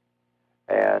preferable,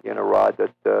 and in a rod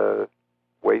that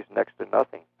weighs next to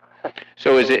nothing.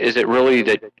 So is it really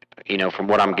that, from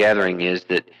what I'm gathering, is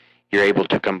that you're able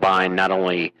to combine not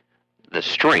only the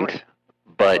strength,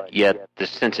 but yet the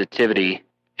sensitivity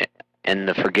and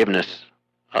the forgiveness,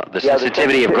 the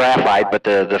sensitivity of graphite, but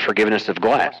the forgiveness of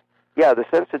glass? Yeah, the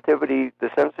sensitivity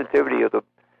of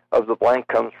the blank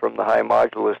comes from the high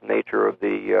modulus nature of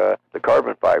the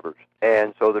carbon fibers,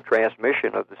 and so the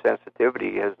transmission of the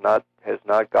sensitivity has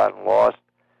not gotten lost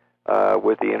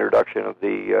with the introduction of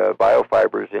the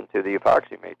biofibers into the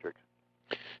epoxy matrix.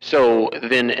 So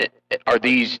then, are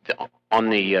these on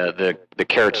the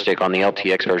carrot stick on the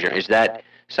LTX version? Is that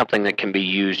something that can be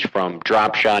used from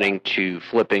drop shotting to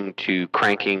flipping to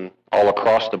cranking all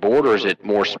across the board, or is it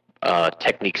more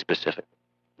technique specific?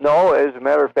 No, as a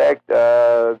matter of fact,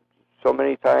 so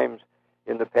many times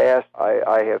in the past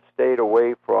I have stayed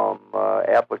away from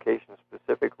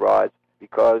application-specific rods,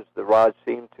 because the rods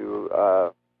seem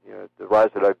to, the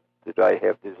rods that I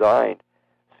have designed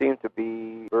seem to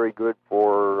be very good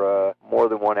for more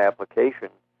than one application,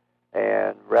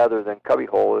 and rather than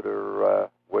cubbyhole it or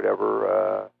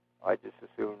whatever, I just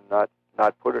assume not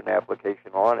put an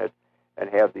application on it and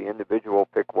have the individual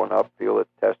pick one up, feel it,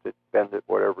 test it, bend it,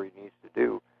 whatever he needs to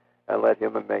do, and let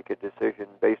him make a decision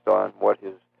based on what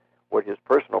his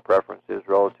personal preference is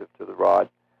relative to the rod,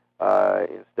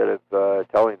 instead of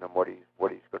telling them what he's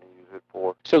going to use it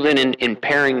for. So then, in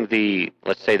pairing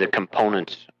let's say the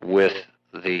components with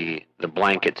the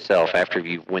blank itself, after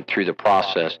you went through the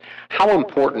process, how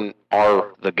important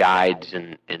are the guides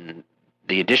and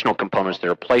the additional components that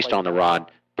are placed on the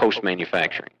rod post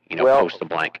manufacturing? Post the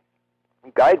blank.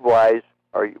 Guide-wise,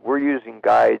 we're using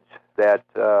guides that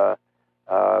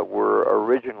were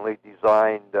originally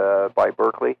designed by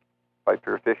Berkley, by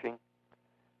Pure Fishing,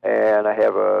 and I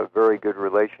have a very good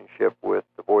relationship with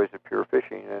the boys at Pure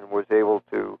Fishing, and was able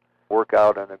to work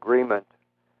out an agreement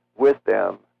with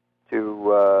them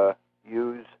to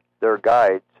use their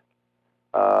guides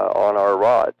on our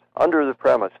rods, under the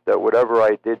premise that whatever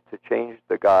I did to change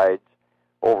the guides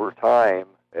over time,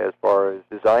 as far as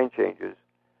design changes,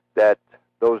 that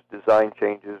those design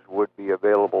changes would be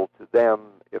available to them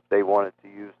if they wanted to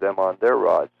use them on their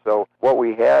rods. So what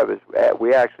we have is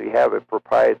we actually have a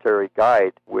proprietary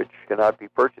guide which cannot be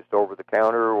purchased over the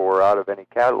counter or out of any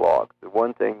catalog. The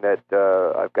one thing that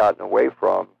I've gotten away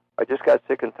from, I just got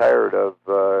sick and tired of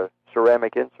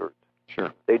ceramic inserts.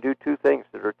 Sure. They do two things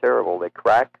that are terrible. They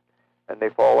crack and they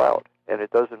fall out. And it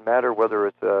doesn't matter whether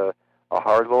it's a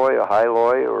hard loy, a high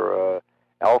loy, or a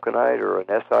alkanite, or an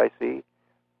SIC.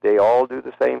 They all do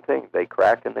the same thing. They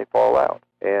crack and they fall out.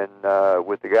 And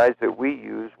with the guides that we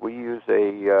use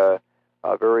a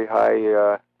very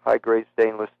high-grade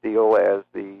stainless steel as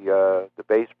the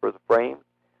base for the frame,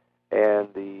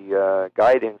 and the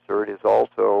guide insert is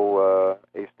also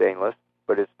a stainless,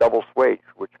 but it's double swage,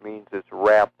 which means it's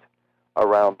wrapped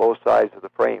around both sides of the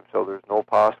frame, so there's no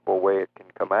possible way it can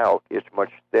come out. It's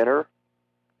much thinner.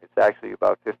 It's actually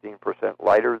about 15%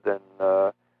 lighter than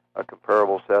a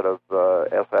comparable set of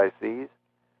SICs.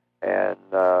 And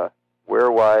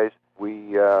wear-wise,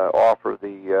 we offer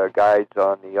the guides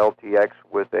on the LTX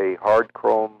with a hard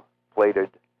chrome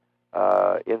plated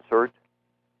insert,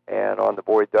 and on the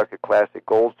Boyd Duckett Classic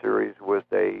Gold Series with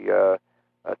a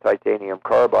titanium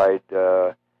carbide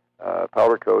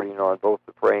powder coating on both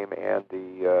the frame and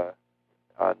the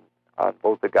on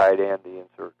both the guide and the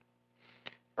insert,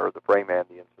 or the frame and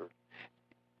the insert.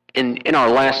 In our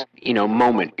last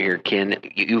moment here, Ken,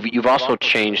 you've also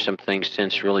changed some things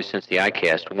since the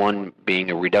iCast. One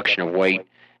being a reduction of weight,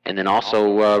 and then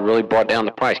also really brought down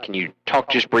the price. Can you talk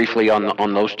just briefly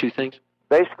on those two things?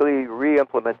 Basically,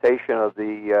 re-implementation of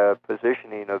the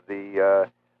positioning of the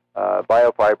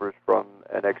biofibers from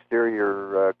an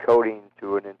exterior coating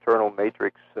to an internal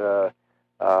matrix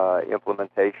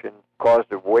implementation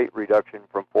caused a weight reduction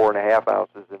from 4.5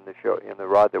 ounces in the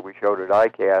rod that we showed at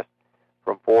iCast,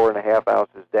 from 4.5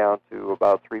 ounces down to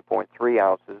about 3.3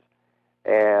 ounces,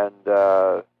 and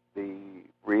the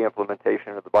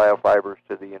re-implementation of the biofibers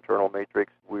to the internal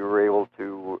matrix, we were able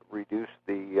to reduce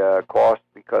the cost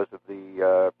because of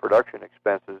the production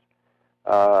expenses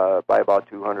by about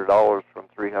 $200 from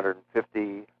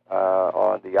 $350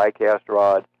 on the iCast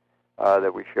rod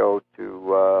that we showed to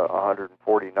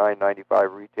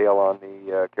 $149.95 retail on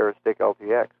the Karastick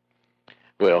LTX.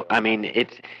 Well, I mean,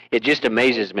 it just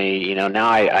amazes me. Now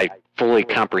I fully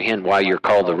comprehend why you're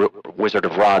called the Wizard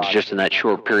of Rods just in that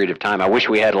short period of time. I wish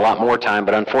we had a lot more time,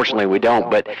 but unfortunately we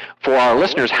don't. But for our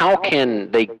listeners, how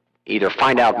can they either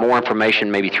find out more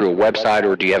information, maybe through a website,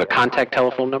 or do you have a contact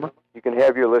telephone number? You can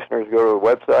have your listeners go to the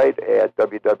website at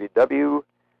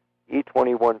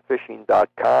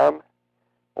www.e21fishing.com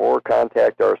or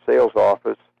contact our sales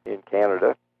office in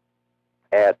Canada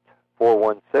at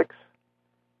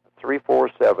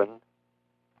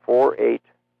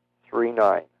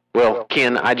 416-347-4839. Well,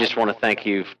 Ken, I just want to thank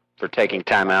you for taking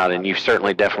time out, and you've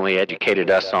certainly definitely educated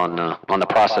us on the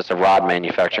process of rod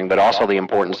manufacturing, but also the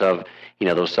importance of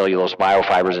those cellulose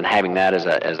biofibers and having that as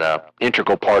a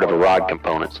integral part of a rod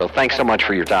component. So thanks so much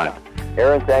for your time.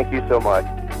 Aaron, thank you so much.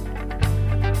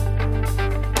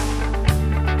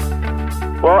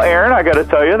 Well, Aaron, I got to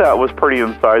tell you, that was pretty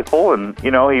insightful, and,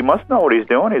 he must know what he's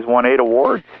doing. He's won 8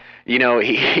 awards. He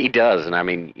does, and I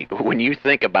mean, when you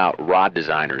think about rod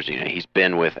designers, he's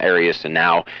been with Arius, and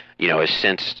now, has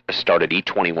since started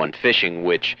E21 Fishing,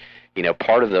 which,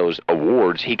 part of those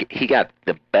awards, he got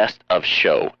the best of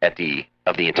show of the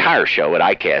entire show at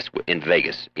iCast in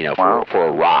Vegas, Wow. for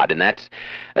a rod, and that's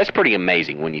pretty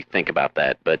amazing when you think about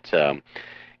that. But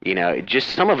just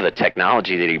some of the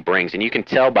technology that he brings, and you can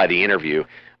tell by the interview.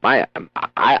 I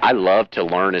love to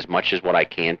learn as much as what I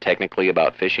can technically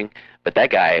about fishing, but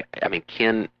that guy,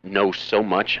 Ken knows so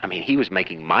much. He was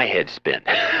making my head spin.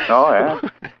 Oh,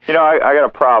 yeah. I got a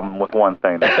problem with one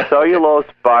thing. The cellulose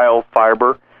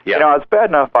biofiber. Yeah. It's bad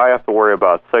enough I have to worry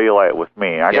about cellulite with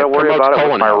me. I got to worry about it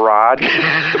with my rod.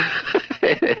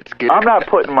 It's good. I'm not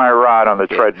putting my rod on the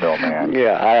treadmill, man.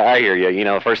 Yeah, I hear you.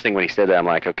 The first thing when he said that, I'm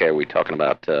like, okay, are we talking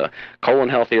about colon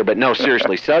health here? But no,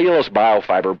 seriously, cellulose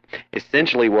biofiber,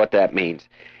 essentially what that means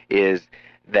is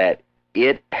that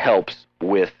it helps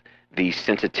with the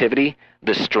sensitivity,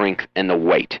 the strength, and the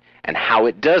weight. And how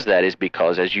it does that is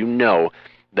because, as you know,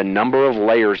 the number of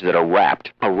layers that are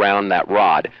wrapped around that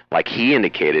rod, like he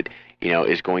indicated,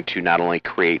 is going to not only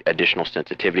create additional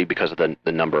sensitivity because of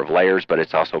the number of layers, but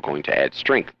it's also going to add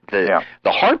strength. The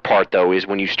hard part, though, is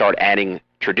when you start adding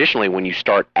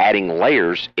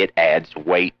layers, it adds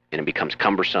weight and it becomes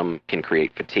cumbersome, can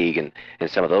create fatigue and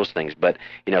some of those things. But,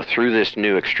 through this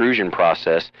new extrusion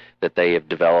process that they have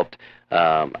developed,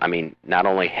 not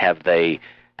only have they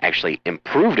actually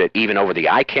improved it even over the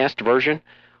ICAST version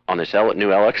on this new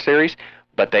LX series,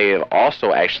 but they have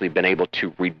also actually been able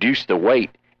to reduce the weight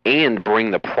and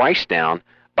bring the price down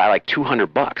by like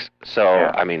 $200.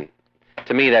 So,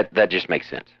 to me, that just makes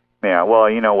sense. Yeah, well,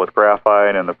 with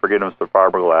graphite and the forgiveness of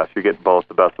fiberglass, you get the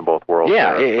best of both worlds.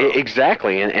 Yeah,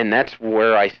 exactly, and that's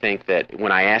where I think that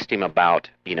when I asked him about,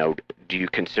 do you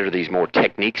consider these more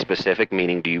technique-specific,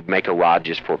 meaning do you make a rod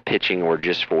just for pitching or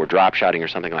just for drop shotting or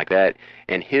something like that,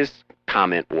 and his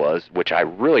comment was, which I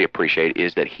really appreciate,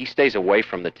 is that he stays away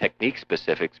from the technique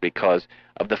specifics because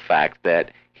of the fact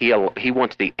that he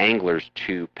wants the anglers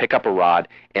to pick up a rod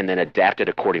and then adapt it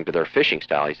according to their fishing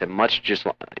style. He said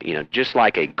just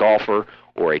like a golfer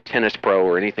or a tennis pro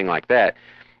or anything like that,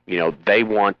 they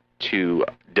want to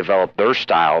develop their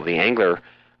style, the angler,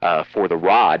 for the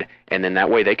rod, and then that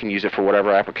way they can use it for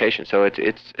whatever application. So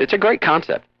it's a great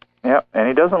concept. Yeah, and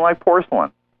he doesn't like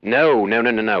porcelain. No,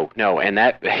 and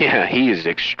that he is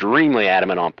extremely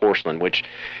adamant on porcelain, which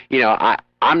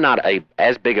I'm not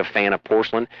as big a fan of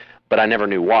porcelain, but I never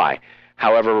knew why.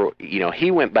 However,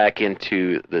 he went back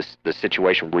into the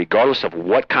situation, regardless of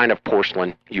what kind of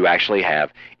porcelain you actually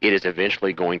have, it is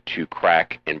eventually going to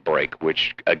crack and break,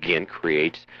 which again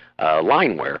creates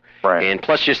line wear, right. And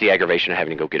plus just the aggravation of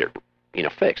having to go get it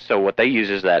fixed. So what they use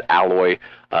is that alloy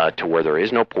to where there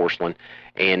is no porcelain.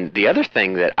 And the other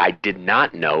thing that I did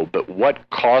not know, but what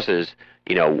causes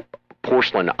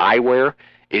porcelain eyewear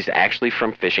is actually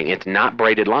from fishing. It's not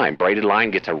braided line. Braided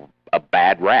line gets a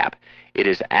bad rap. It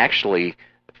is actually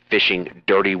fishing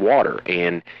dirty water,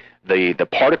 and the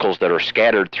particles that are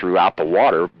scattered throughout the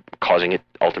water, causing it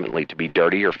ultimately to be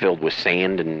dirty or filled with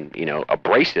sand and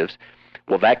abrasives.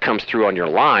 Well, that comes through on your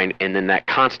line, and then that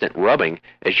constant rubbing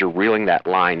as you're reeling that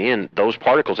line in, those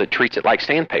particles, it treats it like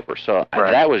sandpaper. So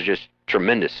right. That was just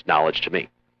tremendous knowledge to me.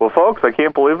 Well, folks, I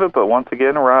can't believe it, but once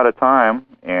again, we're out of time,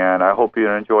 and I hope you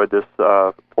enjoyed this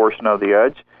portion of The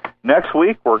Edge. Next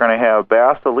week, we're going to have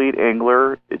Bass Elite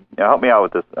Angler. Help me out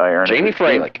with this, Aaron. Jamie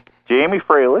Freilich. Jamie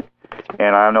Freilich,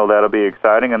 and I know that'll be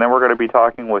exciting. And then we're going to be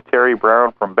talking with Terry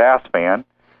Brown from Bass Fan.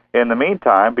 In the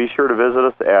meantime, be sure to visit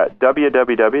us at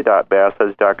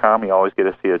www.bassedge.com. You always get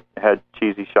to see a head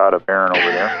cheesy shot of Aaron over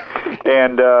there.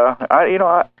 And other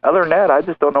than that, I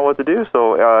just don't know what to do.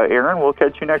 So, Aaron, we'll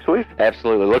catch you next week.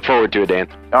 Absolutely. Look forward to it, Dan.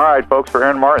 All right, folks. For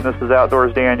Aaron Martin, this is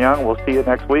Outdoors Dan Young. We'll see you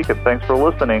next week, and thanks for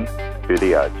listening to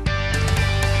The Edge.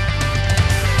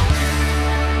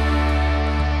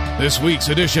 This week's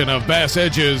edition of Bass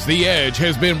Edge's The Edge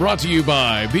has been brought to you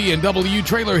by B&W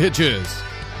Trailer Hitches,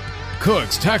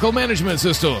 Cook's Tackle Management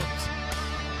Systems,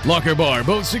 Locker Bar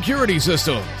Boat Security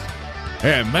Systems,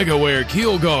 and MegaWare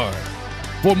Keel Guard.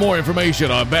 For more information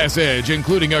on Bass Edge,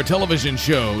 including our television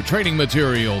show, training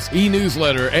materials,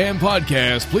 e-newsletter, and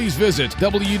podcast, please visit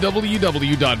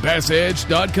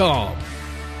www.bassedge.com.